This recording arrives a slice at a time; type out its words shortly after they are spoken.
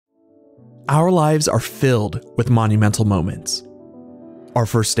Our lives are filled with monumental moments. Our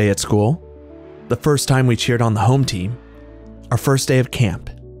first day at school, the first time we cheered on the home team, our first day of camp.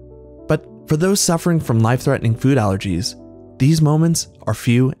 But for those suffering from life-threatening food allergies, these moments are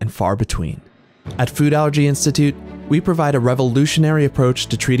few and far between. At Food Allergy Institute, we provide a revolutionary approach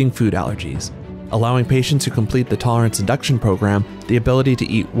to treating food allergies, allowing patients who complete the tolerance induction program the ability to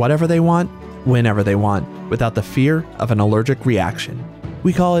eat whatever they want, whenever they want, without the fear of an allergic reaction.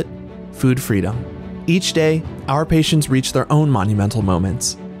 We call it food freedom. Each day, our patients reach their own monumental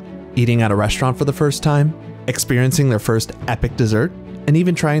moments. Eating at a restaurant for the first time, experiencing their first epic dessert, and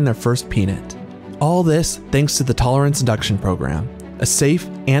even trying their first peanut. All this thanks to the Tolerance Induction Program, a safe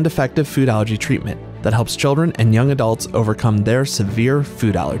and effective food allergy treatment that helps children and young adults overcome their severe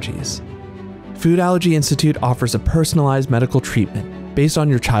food allergies. Food Allergy Institute offers a personalized medical treatment based on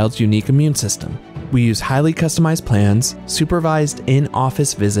your child's unique immune system. We use highly customized plans, supervised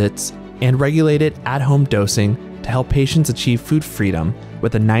in-office visits, and regulated at-home dosing to help patients achieve food freedom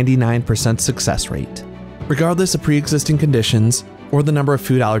with a 99% success rate. Regardless of pre-existing conditions or the number of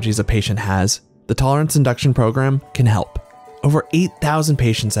food allergies a patient has, the Tolerance Induction Program can help. Over 8,000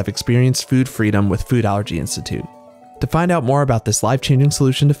 patients have experienced food freedom with Food Allergy Institute. To find out more about this life-changing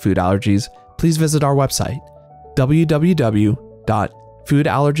solution to food allergies, please visit our website,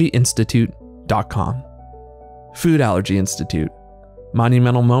 www.foodallergyinstitute.com. Food Allergy Institute.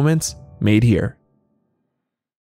 Monumental moments made here.